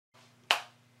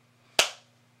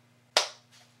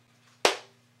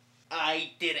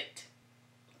I did it.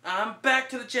 I'm back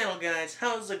to the channel, guys.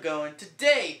 How's it going?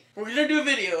 Today, we're gonna do a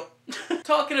video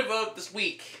talking about this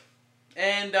week.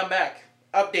 And I'm back.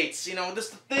 Updates. You know, this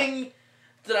is the thing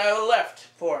that I left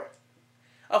for.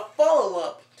 A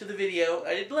follow-up to the video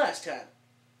I did last time.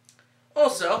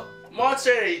 Also,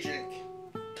 Monster Energy drink.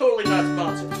 Totally not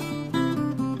sponsored.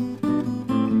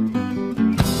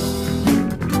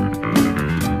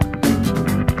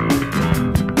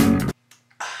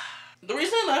 The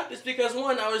reason I left is because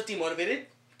 1, I was demotivated.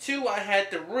 2, I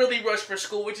had to really rush for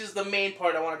school, which is the main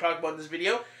part I want to talk about in this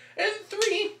video. And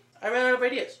 3, I ran out of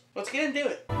ideas. Let's get into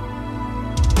it.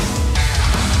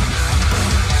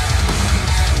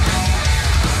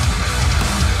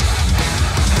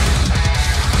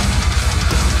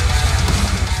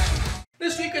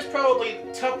 This week was probably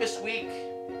the toughest week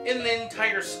in the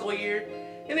entire school year.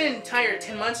 In the entire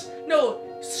 10 months. No,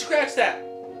 scratch that.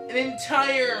 An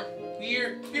entire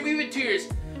year, maybe even 2 years.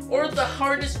 Or the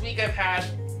hardest week I've had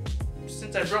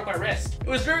since I broke my wrist. It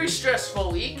was a very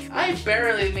stressful week. I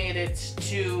barely made it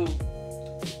to...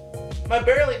 I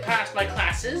barely passed my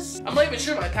classes. I'm not even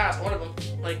sure if I passed one of them.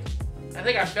 Like, I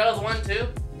think I failed one too.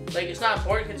 Like, it's not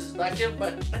important because it's elective,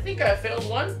 but I think I failed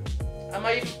one. I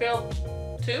might even fail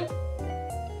 2.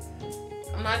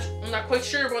 I'm not quite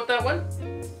sure about that one.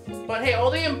 But hey, all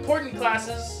the important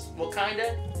classes, well,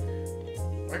 kinda,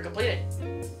 were completed.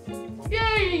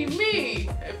 Yay, me!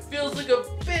 It feels like a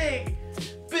big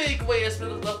weight has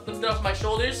been lifted off my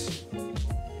shoulders.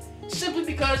 Simply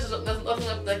because there's nothing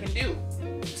left that I can do.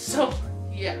 So,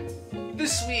 yeah.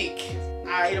 This week,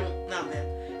 I don't know,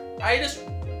 man. I just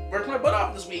worked my butt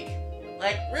off this week.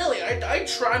 Like, really, I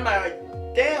tried my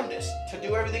damnedest to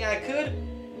do everything I could.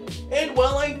 And,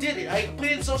 well, I did it. I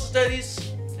completed social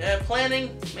studies,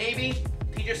 planning, maybe.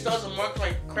 Teacher still hasn't marked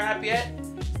my crap yet.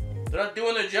 They're not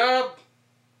doing their job.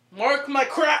 Mark my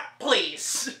crap,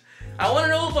 please. I want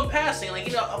to know if I'm passing. Like,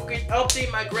 you know, update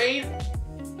my grade.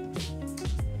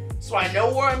 So I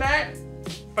know where I'm at.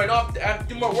 If I don't have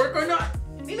to do more work or not.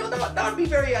 You know, that would be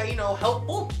very, you know,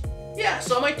 helpful. Yeah,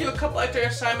 so I might do a couple extra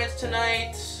assignments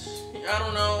tonight. I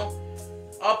don't know.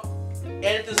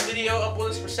 Edit this video, upload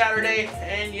this for Saturday,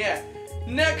 and yeah.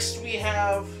 Next we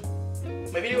have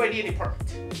my video idea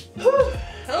department. Whew.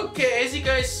 Okay, as you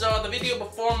guys saw, the video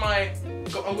before my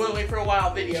I'm going away for a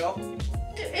while video,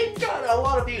 it got a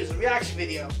lot of views, a reaction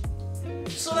video.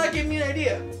 So that gave me an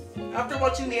idea. After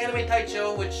watching the Anime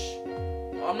Taicho, which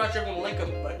I'm not sure if I'm gonna link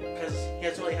him, but because he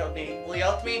hasn't really helped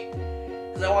me.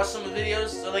 Because I watched some of the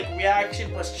videos, they're like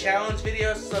reaction plus challenge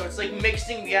videos, so it's like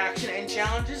mixing reaction and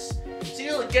challenges. So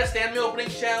you know, like guess the anime opening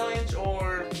challenge,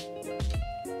 or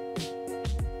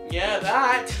yeah,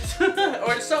 that,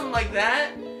 or something like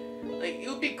that. Like, it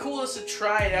would be cool just to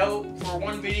try it out for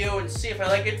one video and see if I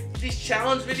like it. These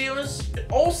challenge videos.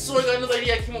 Also, I got another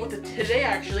idea I came up with it today,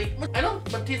 actually. I know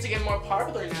webtoons are getting more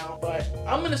popular now, but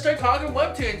I'm gonna start talking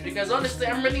webtoons because honestly,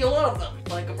 I'm reading a lot of them.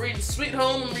 Like, I'm reading Sweet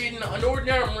Home, I'm reading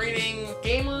Unordinary, I'm reading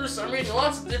Gamers, I'm reading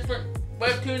lots of different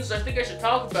webtoons I think I should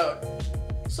talk about.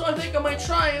 So I think I might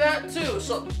try that too.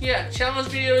 So yeah, challenge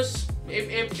videos.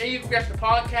 If you forgot the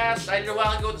podcast I did a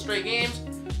while ago with Stray Games.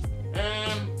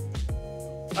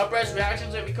 Uprise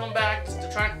reactions if we come back to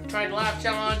try to laugh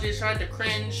challenges, trying to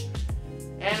cringe,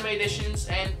 anime editions,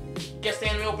 and guess the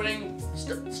anime opening,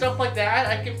 stuff like that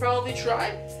I can probably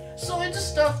try. So it's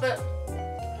just stuff that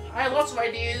I have lots of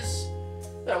ideas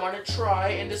that I want to try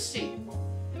and to see.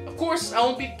 Of course, I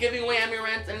won't be giving away Anime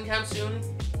Rants anytime soon,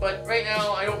 but right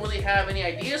now I don't really have any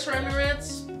ideas for Anime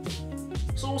Rants.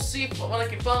 So we'll see what I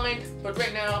can find, but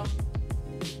right now,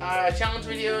 challenge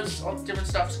videos, all the different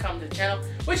stuff's coming to the channel,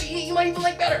 which you might even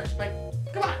like better. Like,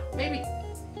 come on, maybe.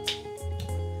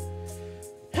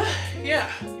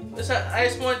 Yeah, I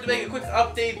just wanted to make a quick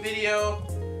update video,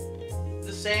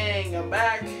 just saying I'm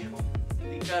back,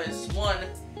 because 1,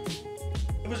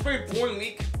 it was a very boring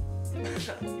week,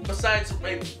 besides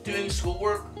like doing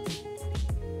schoolwork.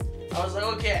 I was like,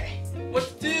 okay, what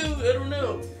to do? I don't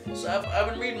know. So I've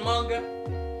been reading manga,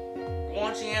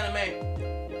 watching anime,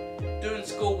 doing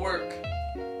schoolwork,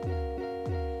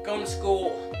 going to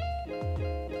school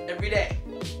every day,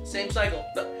 same cycle.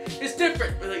 It's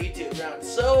different with the YouTube round.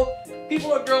 So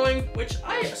people are growing, which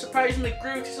I surprisingly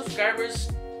grew 2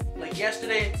 subscribers like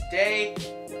yesterday and today,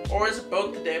 or is it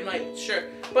both today? I'm not even sure.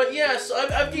 But yeah, so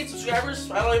I've gained subscribers.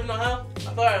 I don't even know how.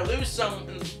 I thought I'd lose some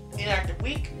in the inactive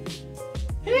week.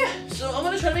 Yeah, so I'm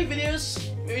gonna try to make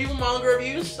videos, maybe even manga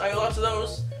reviews. I got lots of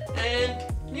those, and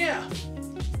yeah.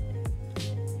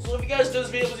 So if you guys do this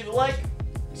video, please leave a like,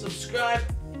 subscribe,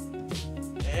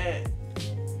 and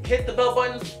hit the bell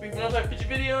button so you can notify future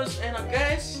videos. And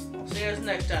guys, I'll see you guys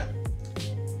next time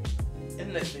in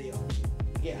the next video.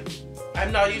 yeah,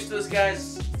 I'm not used to this,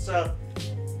 guys, so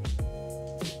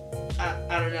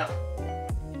I don't know.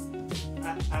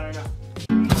 I don't know.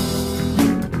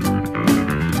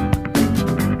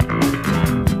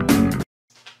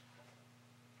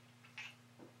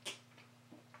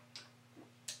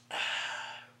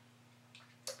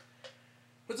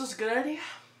 Was this a good idea?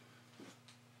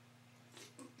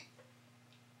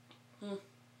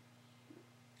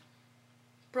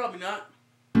 Probably not.